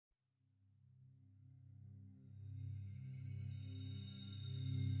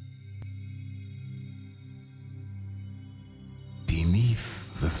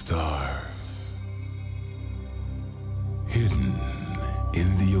stars, hidden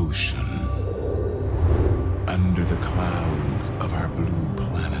in the ocean, under the clouds of our blue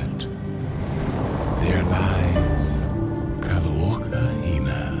planet, there lies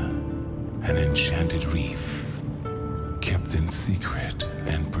Kaluokahina, an enchanted reef, kept in secret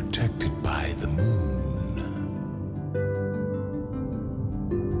and protected by the moon.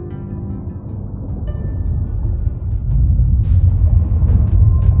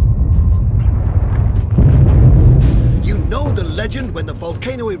 Legend when the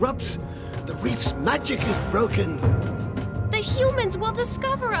volcano erupts, the reef's magic is broken. The humans will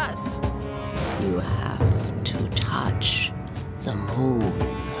discover us. You have to touch the moon.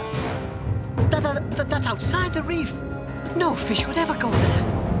 That's outside the reef. No fish would ever go there.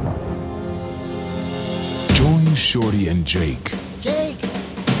 Join Shorty and Jake. Jake!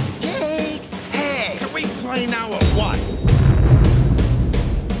 Jake! Hey! Can we play now or what?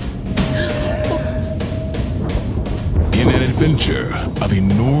 In an adventure of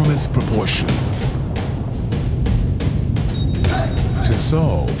enormous proportions, to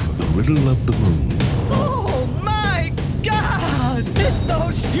solve the riddle of the moon. Oh my God! It's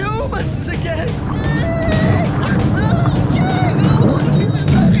those humans again!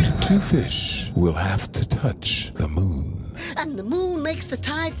 Two fish will have to touch the moon. And the moon makes the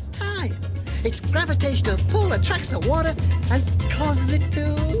tides tide. Its gravitational pull attracts the water and causes it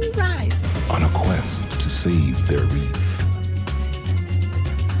to rise. On a quest to save their reef.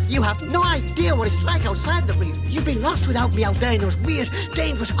 You have no idea what it's like outside the reef. You'd be lost without me out there in those weird,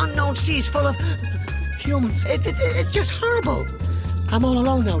 dangerous, unknown seas full of humans. It's just horrible. I'm all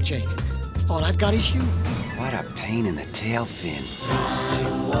alone now, Jake. All I've got is you. What a pain in the tail fin.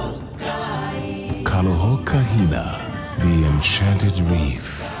 Kaluokahina, the Enchanted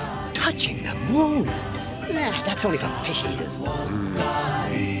Reef. Touching the moon? Nah, that's only for fish eaters.